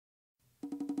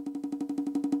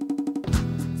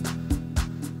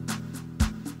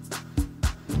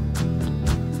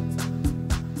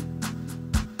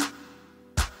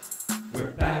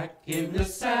In the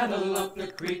saddle up the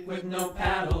creek with no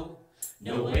paddle,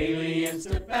 no aliens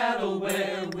to battle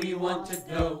where we want to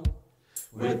go.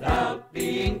 Without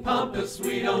being pompous,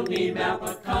 we don't need map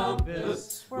or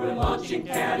compass. We're launching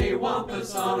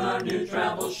cattywampus on our new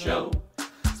travel show.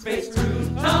 Space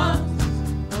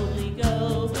Croutons, only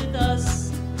go with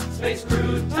us. Space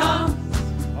Croutons,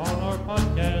 on our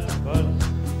podcast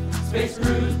bus. Space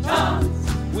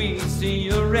Croutons, we see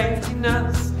your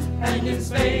retinas, and in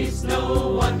space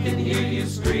no one can hear you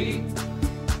scream.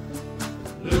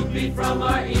 Loopy from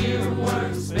our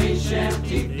earworm, space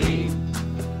shanty theme.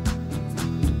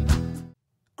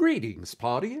 Greetings,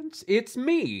 podience. It's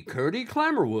me, Curdy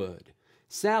Clammerwood.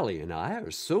 SALI and I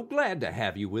are so glad to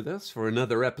have you with us for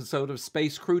another episode of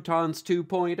Space Croutons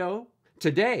 2.0.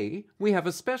 Today, we have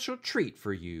a special treat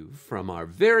for you from our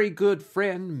very good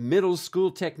friend, middle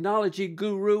school technology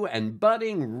guru and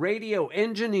budding radio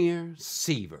engineer,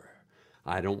 Seiver.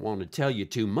 I don't want to tell you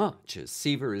too much, as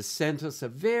Seiver has sent us a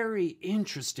very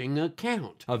interesting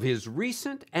account of his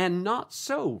recent and not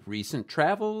so recent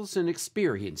travels and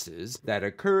experiences that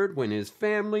occurred when his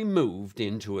family moved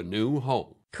into a new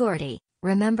home. Curdy,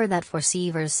 remember that for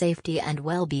Seiver's safety and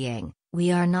well-being,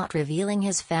 we are not revealing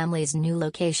his family's new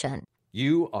location.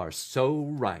 You are so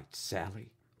right, Sally.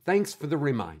 Thanks for the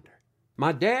reminder.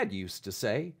 My dad used to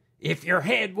say, if your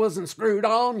head wasn't screwed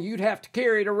on, you'd have to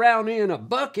carry it around in a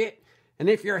bucket. And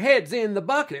if your head's in the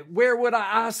bucket, where would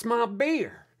I ice my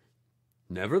beer?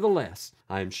 Nevertheless,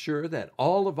 I'm sure that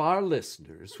all of our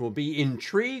listeners will be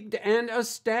intrigued and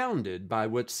astounded by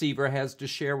what Seiver has to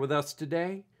share with us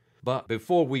today. But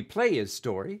before we play his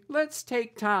story, let's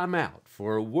take time out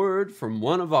for a word from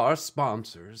one of our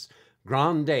sponsors,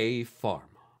 Grande Pharma.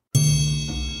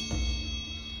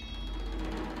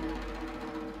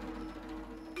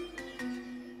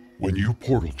 When you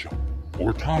portal jump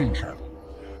or time travel,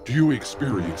 do you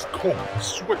experience cold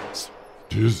sweats,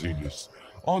 dizziness,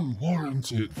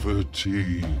 unwarranted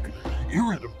fatigue,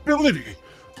 irritability,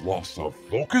 loss of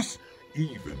focus,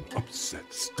 even upset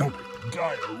stomach,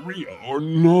 diarrhea, or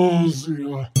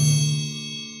nausea?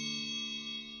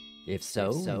 If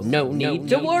so, no need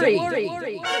to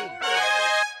worry.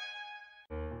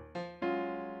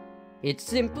 It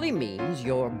simply means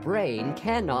your brain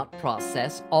cannot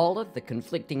process all of the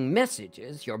conflicting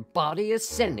messages your body is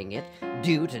sending it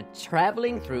due to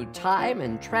traveling through time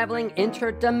and traveling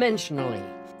interdimensionally.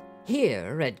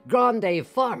 Here at Grande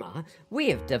Pharma, we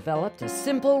have developed a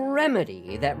simple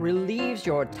remedy that relieves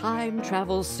your time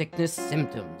travel sickness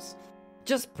symptoms.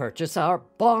 Just purchase our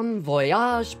Bon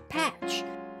Voyage patch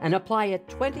and apply it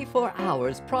 24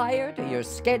 hours prior to your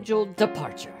scheduled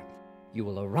departure. You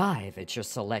will arrive at your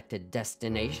selected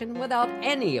destination without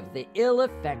any of the ill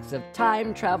effects of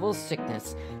time travel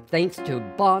sickness, thanks to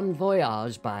Bon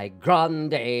Voyage by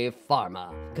Grande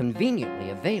Pharma. Conveniently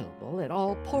available at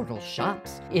all portal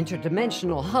shops,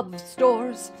 interdimensional hub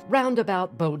stores,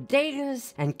 roundabout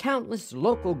bodegas, and countless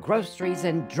local groceries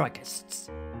and druggists.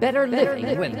 Better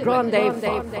living with Grande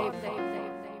Pharma.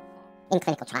 In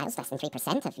clinical trials, less than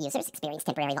 3% of users experience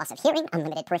temporary loss of hearing,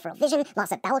 unlimited peripheral vision,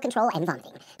 loss of bowel control, and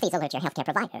vomiting. Please alert your healthcare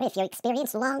provider if you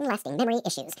experience long-lasting memory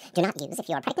issues. Do not use if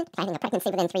you are pregnant, planning a pregnancy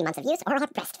within 3 months of use, or are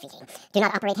breastfeeding. Do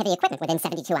not operate heavy equipment within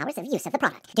 72 hours of use of the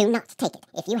product. Do not take it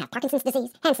if you have Parkinson's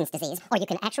disease, Hansen's disease, or you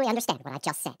can actually understand what I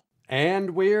just said. And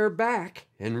we're back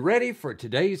and ready for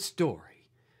today's story.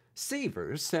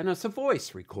 Seiver sent us a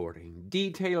voice recording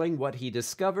detailing what he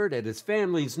discovered at his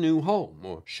family's new home,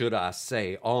 or should I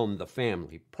say on the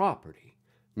family property.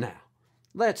 Now,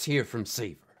 let's hear from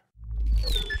Seiver.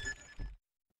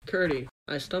 Curdy,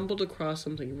 I stumbled across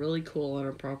something really cool on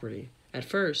our property. At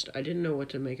first, I didn't know what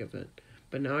to make of it,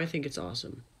 but now I think it's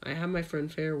awesome. I have my friend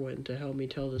Farewin to help me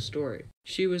tell the story.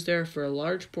 She was there for a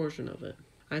large portion of it.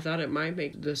 I thought it might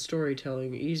make the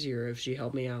storytelling easier if she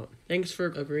helped me out. Thanks for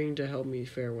agreeing to help me,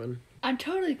 Farewin. I'm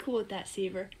totally cool with that,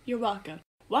 Seiver. You're welcome.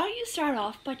 Why don't you start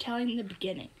off by telling the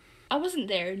beginning? I wasn't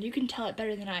there, and you can tell it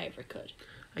better than I ever could.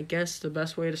 I guess the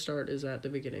best way to start is at the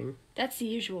beginning. That's the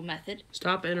usual method.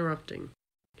 Stop interrupting.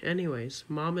 Anyways,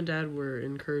 Mom and Dad were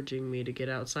encouraging me to get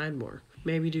outside more.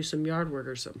 Maybe do some yard work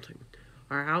or something.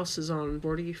 Our house is on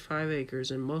 45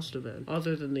 acres, and most of it,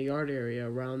 other than the yard area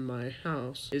around my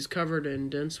house, is covered in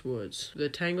dense woods, the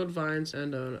tangled vines,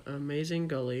 and an amazing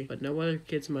gully, but no other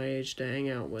kids my age to hang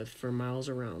out with for miles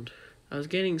around. I was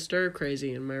getting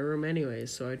stir-crazy in my room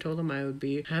anyways, so I told them I would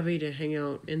be happy to hang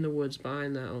out in the woods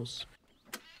behind the house.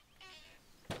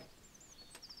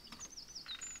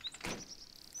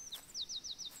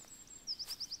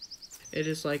 It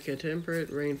is like a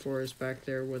temperate rainforest back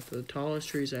there with the tallest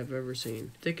trees I've ever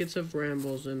seen. Thickets of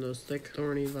brambles and those thick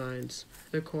thorny vines.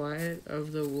 The quiet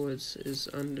of the woods is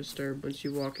undisturbed once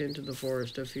you walk into the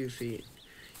forest a few feet.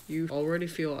 You already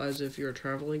feel as if you're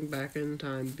traveling back in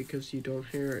time because you don't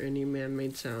hear any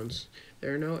man-made sounds.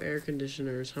 There are no air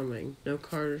conditioners humming, no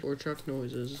car or truck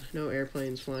noises, no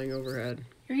airplanes flying overhead.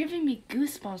 You're giving me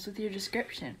goosebumps with your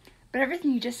description, but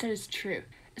everything you just said is true.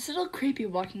 It's a little creepy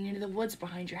walking into the woods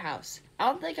behind your house. I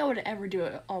don't think I would ever do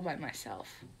it all by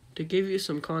myself. To give you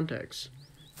some context,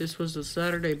 this was the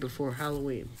Saturday before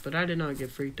Halloween, but I did not get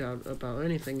freaked out about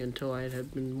anything until I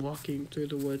had been walking through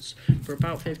the woods for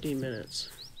about 15 minutes.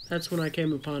 That's when I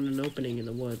came upon an opening in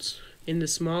the woods. In the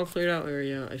small cleared out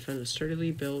area, I found a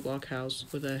sturdily built block house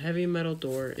with a heavy metal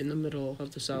door in the middle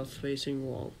of the south-facing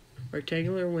wall.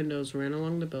 Rectangular windows ran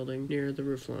along the building near the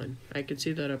roofline. I could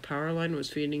see that a power line was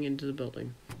feeding into the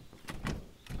building.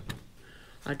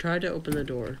 I tried to open the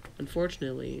door.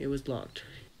 Unfortunately, it was locked.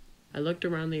 I looked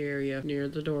around the area near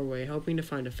the doorway, hoping to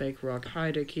find a fake rock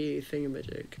hide-a-key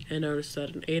thingamajig, and noticed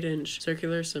that an 8-inch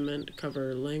circular cement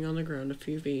cover laying on the ground a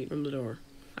few feet from the door.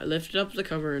 I lifted up the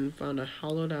cover and found a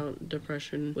hollowed-out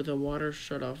depression with a water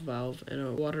shut-off valve and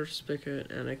a water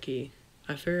spigot and a key.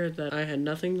 I figured that I had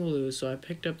nothing to lose, so I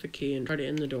picked up the key and tried it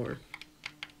in the door.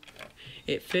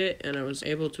 It fit, and I was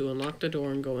able to unlock the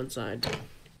door and go inside.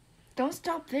 Don't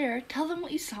stop there. Tell them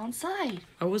what you saw inside.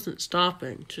 I wasn't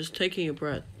stopping, just taking a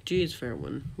breath. Geez,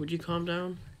 Farewin, would you calm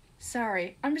down?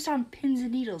 Sorry, I'm just on pins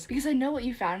and needles because I know what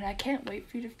you found and I can't wait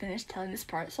for you to finish telling this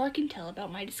part so I can tell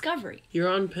about my discovery. You're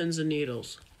on pins and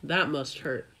needles. That must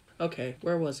hurt. Okay,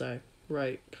 where was I?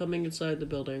 Right, coming inside the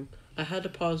building. I had to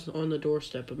pause on the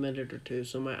doorstep a minute or two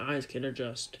so my eyes could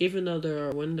adjust. Even though there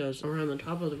are windows around the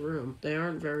top of the room, they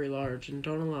aren't very large and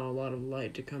don't allow a lot of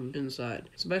light to come inside,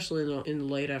 especially in the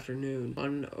late afternoon on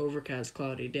an overcast,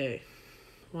 cloudy day.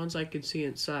 Once I could see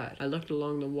inside, I looked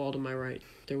along the wall to my right.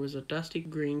 There was a dusty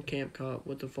green camp cot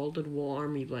with a folded wool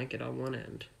army blanket on one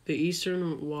end. The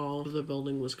eastern wall of the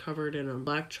building was covered in a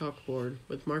black chalkboard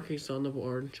with markings on the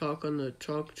board, chalk on the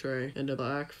chalk tray, and a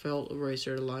black felt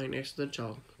eraser lying next to the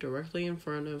chalk. Directly in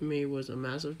front of me was a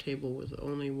massive table with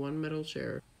only one metal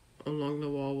chair. Along the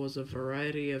wall was a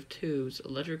variety of tubes,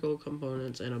 electrical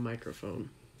components, and a microphone.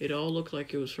 It all looked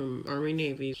like it was from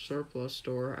Army-Navy surplus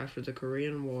store after the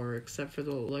Korean War, except for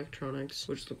the electronics,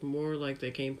 which looked more like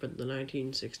they came from the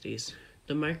 1960s.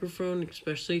 The microphone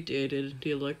especially dated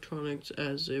the electronics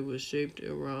as it was shaped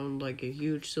around like a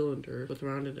huge cylinder with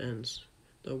rounded ends.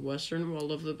 The western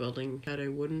wall of the building had a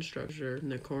wooden structure in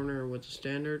the corner with a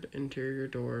standard interior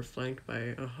door flanked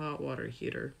by a hot water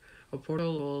heater. A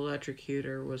portable electric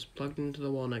heater was plugged into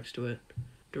the wall next to it.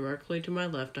 Directly to my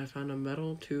left, I found a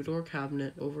metal two-door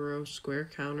cabinet over a square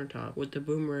countertop with the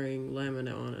boomerang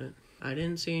laminate on it. I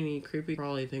didn't see any creepy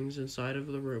crawly things inside of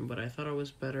the room, but I thought it was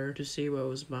better to see what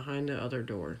was behind the other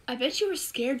door. I bet you were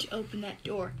scared to open that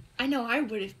door. I know I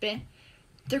would have been.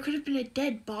 There could have been a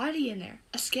dead body in there,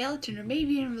 a skeleton, or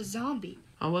maybe even a zombie.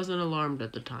 I wasn't alarmed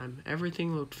at the time.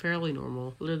 Everything looked fairly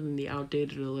normal, other than the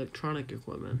outdated electronic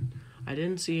equipment. I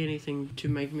didn't see anything to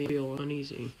make me feel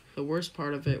uneasy. The worst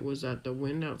part of it was that the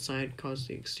wind outside caused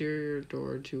the exterior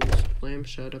door to slam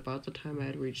shut about the time I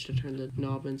had reached to turn the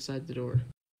knob inside the door.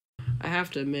 I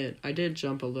have to admit, I did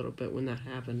jump a little bit when that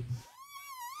happened.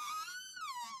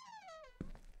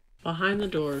 Behind the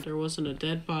door, there wasn't a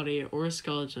dead body or a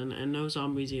skeleton, and no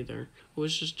zombies either. It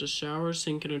was just a shower,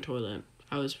 sink, and a toilet.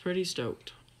 I was pretty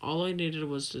stoked. All I needed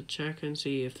was to check and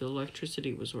see if the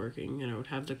electricity was working, and I would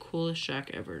have the coolest shack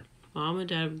ever. Mom and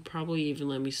Dad would probably even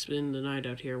let me spend the night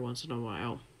out here once in a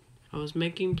while. I was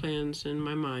making plans in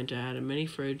my mind to add a mini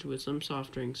fridge with some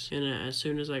soft drinks in it as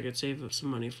soon as I could save up some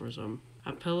money for some.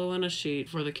 A pillow and a sheet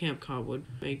for the camp cot would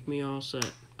make me all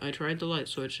set. I tried the light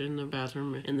switch in the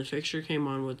bathroom and the fixture came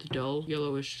on with a dull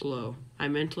yellowish glow. I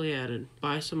mentally added,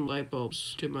 buy some light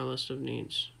bulbs to my list of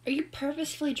needs. Are you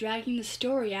purposefully dragging the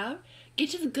story out?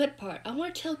 Get to the good part. I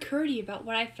want to tell Curdy about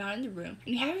what I found in the room,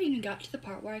 and you haven't even got to the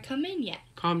part where I come in yet.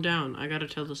 Calm down, I gotta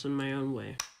tell this in my own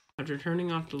way. After turning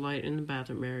off the light in the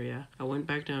bathroom area, I went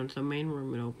back down to the main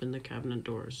room and opened the cabinet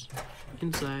doors.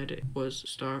 Inside it was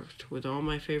stocked with all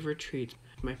my favorite treats,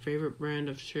 my favorite brand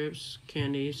of chips,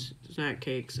 candies, snack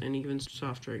cakes, and even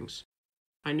soft drinks.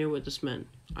 I knew what this meant.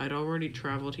 I'd already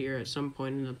traveled here at some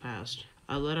point in the past.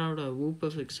 I let out a whoop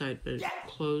of excitement,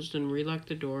 closed and relocked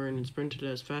the door, and sprinted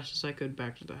as fast as I could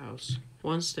back to the house.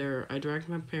 Once there, I dragged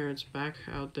my parents back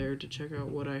out there to check out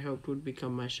what I hoped would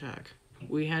become my shack.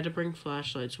 We had to bring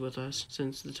flashlights with us,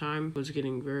 since the time was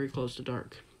getting very close to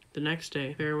dark. The next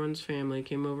day, Farewin's family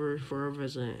came over for a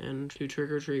visit and to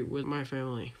trick-or-treat with my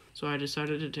family. so I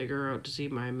decided to take her out to see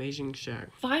my amazing shack.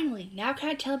 Finally, now can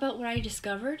I tell about what I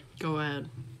discovered? Go ahead.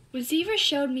 When Seiver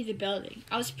showed me the building,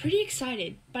 I was pretty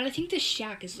excited, but I think the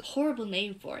shack is a horrible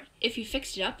name for it. If you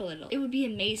fixed it up a little, it would be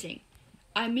amazing.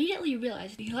 I immediately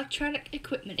realized the electronic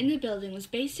equipment in the building was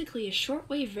basically a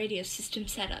shortwave radio system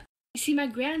setup. You see, my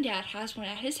granddad has one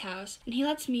at his house, and he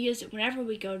lets me use it whenever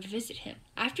we go to visit him.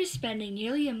 After spending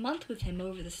nearly a month with him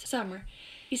over the summer,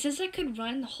 he says I could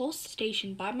run the whole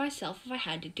station by myself if I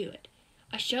had to do it.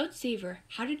 I showed Seiver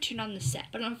how to turn on the set,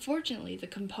 but unfortunately the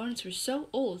components were so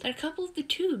old that a couple of the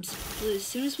tubes blew as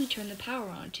soon as we turned the power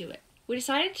on to it. We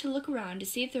decided to look around to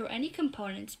see if there were any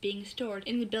components being stored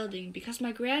in the building because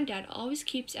my granddad always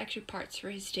keeps extra parts for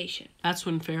his station. That's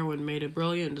when Farewin made a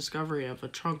brilliant discovery of a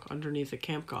trunk underneath a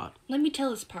camp cot. Let me tell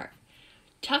this part.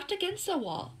 Tucked against the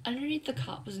wall, underneath the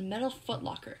cot was a metal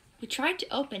footlocker. We tried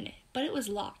to open it, but it was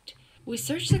locked. We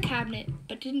searched the cabinet,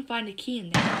 but didn't find a key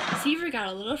in there. Seiver got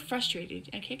a little frustrated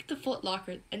and kicked the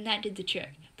footlocker, and that did the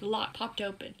trick. The lock popped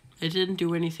open. It didn't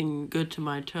do anything good to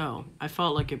my toe. I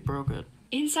felt like it broke it.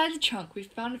 Inside the trunk, we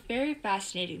found a very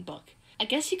fascinating book. I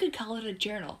guess you could call it a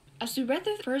journal. As we read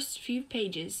the first few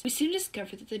pages, we soon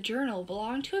discovered that the journal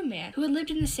belonged to a man who had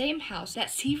lived in the same house that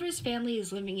Seiver's family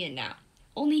is living in now.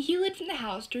 Only he lived in the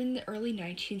house during the early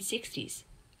 1960s.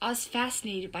 I was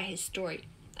fascinated by his story.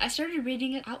 I started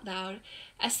reading it out loud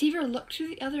as Seiver looked through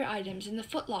the other items in the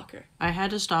footlocker. I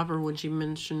had to stop her when she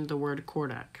mentioned the word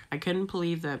Kodak. I couldn't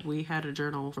believe that we had a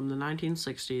journal from the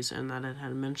 1960s and that it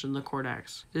had mentioned the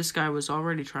Kodaks. This guy was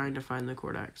already trying to find the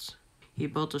Kodaks. He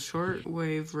built a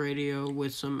shortwave radio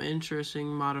with some interesting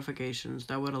modifications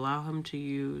that would allow him to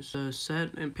use the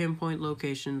set and pinpoint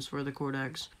locations for the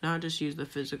Kodaks, not just use the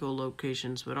physical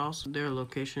locations, but also their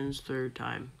locations through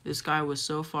time. This guy was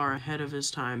so far ahead of his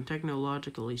time,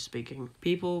 technologically speaking.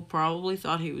 People probably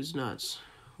thought he was nuts.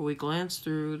 We glanced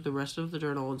through the rest of the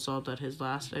journal and saw that his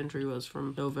last entry was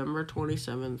from November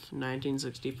 27th,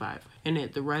 1965. In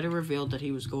it, the writer revealed that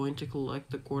he was going to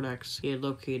collect the Kodaks he had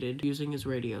located using his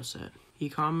radio set. He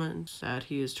comments that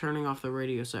he is turning off the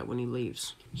radio set when he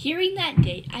leaves. Hearing that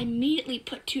date, I immediately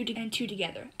put two and two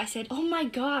together. I said, "Oh my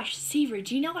gosh, Seiver,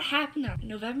 do you know what happened on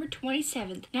November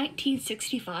 27th,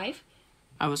 1965?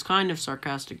 I was kind of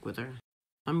sarcastic with her.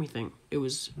 Let me think. It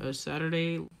was a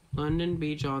Saturday. Lyndon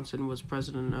B. Johnson was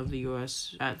president of the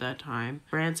U.S. at that time.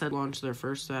 France had launched their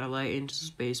first satellite into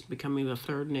space, becoming the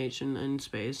third nation in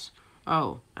space.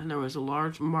 Oh, and there was a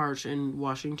large march in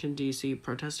Washington, D.C.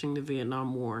 protesting the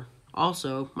Vietnam War.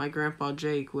 Also, my grandpa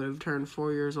Jake would have turned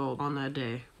 4 years old on that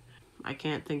day. I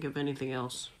can't think of anything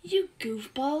else." You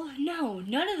goofball. No,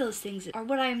 none of those things are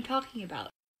what I am talking about.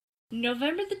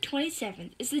 November the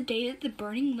 27th is the day that the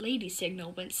Burning Lady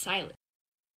signal went silent.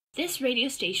 This radio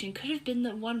station could have been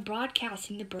the one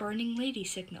broadcasting the Burning Lady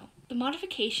signal. The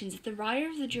modifications that the writer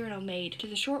of the journal made to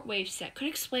the shortwave set could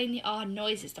explain the odd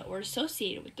noises that were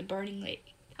associated with the Burning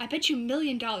Lady. I bet you $1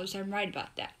 million I'm right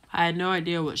about that. I had no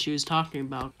idea what she was talking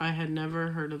about. I had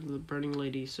never heard of the Burning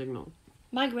Lady signal.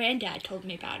 My granddad told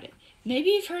me about it. Maybe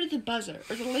you've heard of the buzzer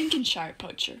or the Lincolnshire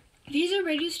poacher. These are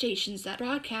radio stations that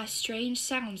broadcast strange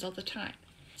sounds all the time.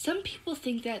 Some people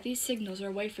think that these signals are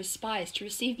a way for spies to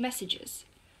receive messages.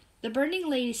 The Burning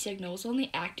Lady signal was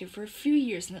only active for a few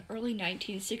years in the early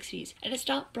 1960s, and it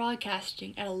stopped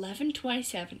broadcasting at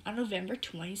 11:27 on November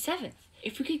 27th.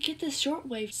 If we could get this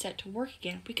shortwave set to work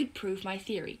again, we could prove my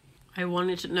theory. I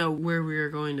wanted to know where we were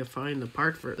going to find the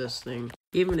part for this thing.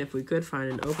 Even if we could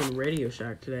find an open Radio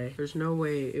Shack today, there's no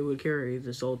way it would carry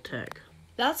this old tech.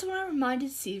 That's when I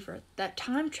reminded Seiver that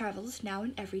time travel is now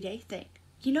an everyday thing.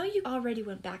 You know you already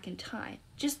went back in time.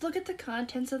 Just look at the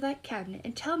contents of that cabinet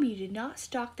and tell me you did not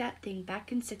stock that thing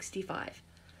back in 65.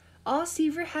 All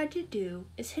Seiver had to do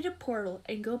is hit a portal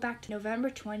and go back to November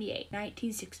 28,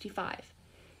 1965.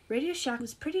 Radio Shack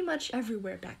was pretty much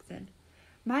everywhere back then.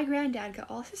 My granddad got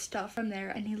all his stuff from there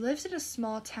and he lives in a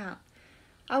small town.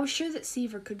 I was sure that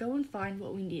Seiver could go and find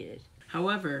what we needed.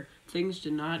 However, things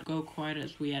did not go quite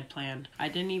as we had planned. I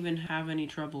didn't even have any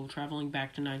trouble traveling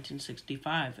back to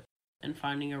 1965. And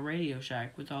finding a Radio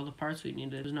Shack with all the parts we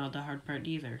needed was not the hard part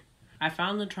either. I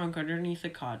found the trunk underneath the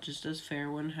cot just as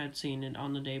Farewin had seen it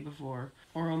on the day before,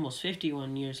 or almost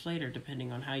 51 years later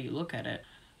depending on how you look at it.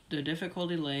 The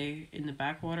difficulty lay in the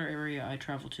backwater area I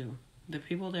traveled to. The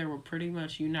people there were pretty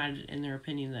much united in their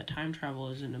opinion that time travel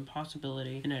is an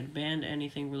impossibility and had banned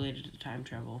anything related to time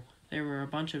travel. There were a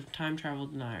bunch of time travel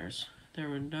deniers. There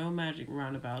were no magic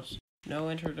roundabouts, no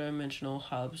interdimensional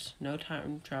hubs, no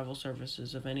time travel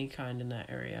services of any kind in that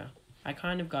area. I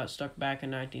kind of got stuck back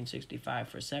in 1965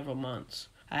 for several months.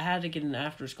 I had to get an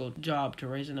after-school job to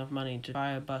raise enough money to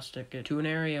buy a bus ticket to an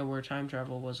area where time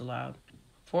travel was allowed.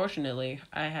 Fortunately,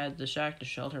 I had the shack to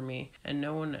shelter me, and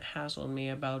no one hassled me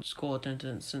about school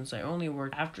attendance since I only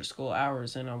worked after school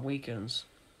hours and on weekends.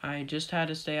 I just had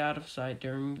to stay out of sight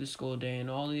during the school day, and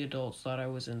all the adults thought I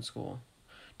was in school.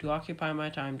 To occupy my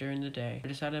time during the day, I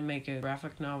decided to make a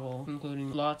graphic novel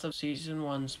including lots of Season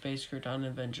 1 Space Crouton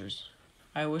adventures.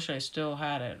 I wish I still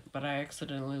had it, but I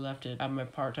accidentally left it at my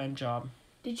part-time job.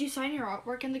 Did you sign your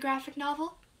artwork in the graphic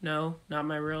novel? No, not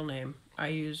my real name. I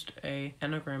used an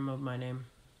anagram of my name.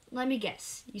 Let me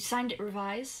guess. You signed it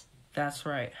Revise? That's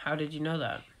right. How did you know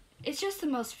that? It's just the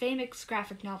most famous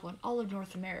graphic novel in all of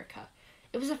North America.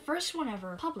 It was the first one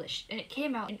ever published, and it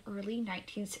came out in early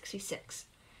 1966.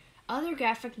 Other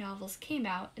graphic novels came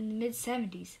out in the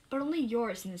mid-70s, but only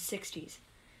yours in the 60s.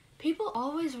 People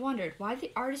always wondered why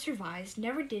the artist Revise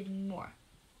never did any more.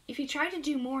 If you tried to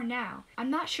do more now, I'm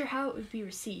not sure how it would be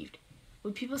received.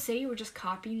 Would people say you were just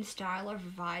copying the style of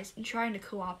Revise and trying to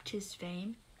co-opt his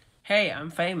fame? Hey, I'm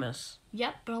famous.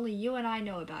 Yep, but only you and I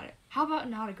know about it. How about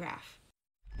an autograph?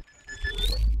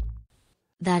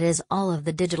 That is all of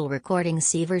the digital recordings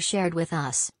Seiver shared with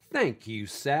us. Thank you,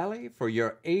 Sally, for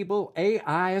your able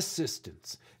AI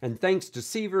assistance. And thanks to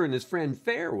Seiver and his friend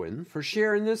Farewin for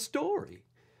sharing this story.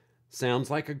 Sounds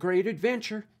like a great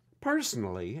adventure.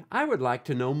 Personally, I would like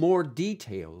to know more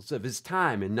details of his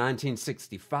time in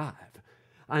 1965.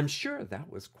 I'm sure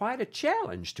that was quite a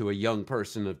challenge to a young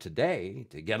person of today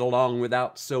to get along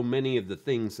without so many of the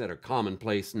things that are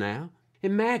commonplace now.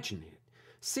 Imagine it.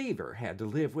 Seiver had to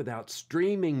live without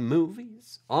streaming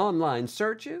movies, online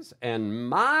searches, and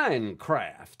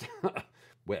Minecraft.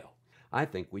 Well, I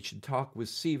think we should talk with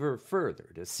Seiver further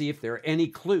to see if there are any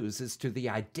clues as to the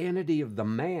identity of the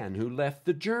man who left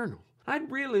the journal. I'd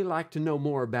really like to know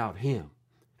more about him.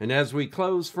 And as we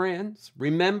close, friends,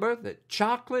 remember that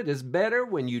chocolate is better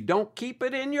when you don't keep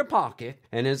it in your pocket.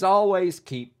 And as always,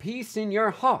 keep peace in your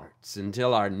hearts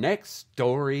until our next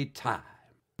story time.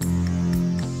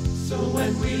 So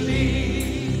when we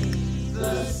leave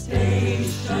the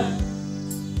station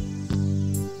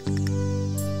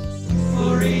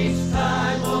for each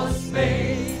time or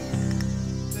space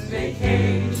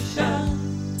vacation,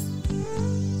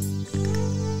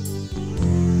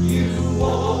 you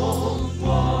won't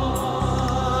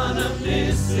wanna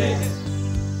miss it.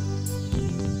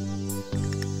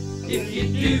 If you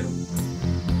do,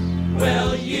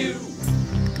 well, you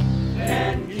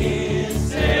can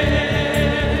kiss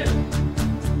it.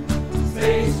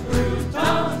 Space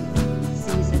Croutons,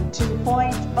 Season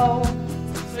 2.0.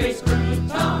 Space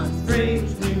Croutons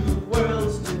brings new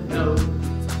worlds to know.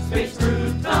 Space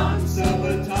Croutons,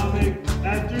 Subatomic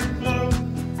afterglow.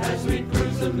 as we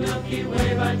cruise the Milky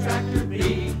Way by Tractor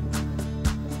B.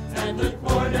 And the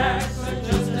Quardaks are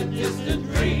just a distant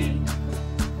dream.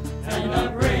 And our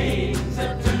brains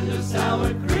have turned to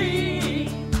sour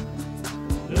cream.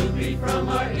 Loopy from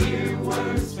our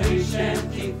earworms, space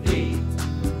shanty feet.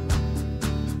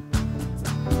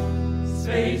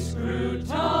 Space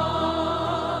Croutons.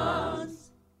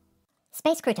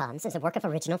 Space Croutons is a work of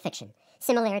original fiction.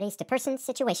 Similarities to persons,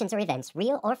 situations, or events,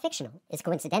 real or fictional, is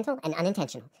coincidental and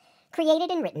unintentional.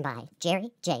 Created and written by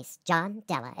Jerry, Jace, John,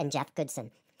 Della, and Jeff Goodson.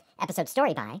 Episode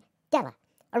story by Della.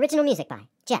 Original music by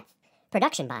Jeff.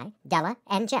 Production by Della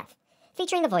and Jeff.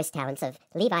 Featuring the voice talents of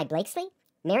Levi Blakesley,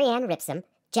 Marianne Ripsum,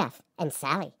 Jeff, and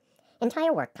Sally.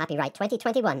 Entire work copyright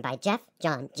 2021 by Jeff,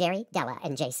 John, Jerry, Della,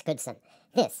 and Jace Goodson.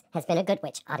 This has been a Good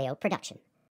Witch audio production.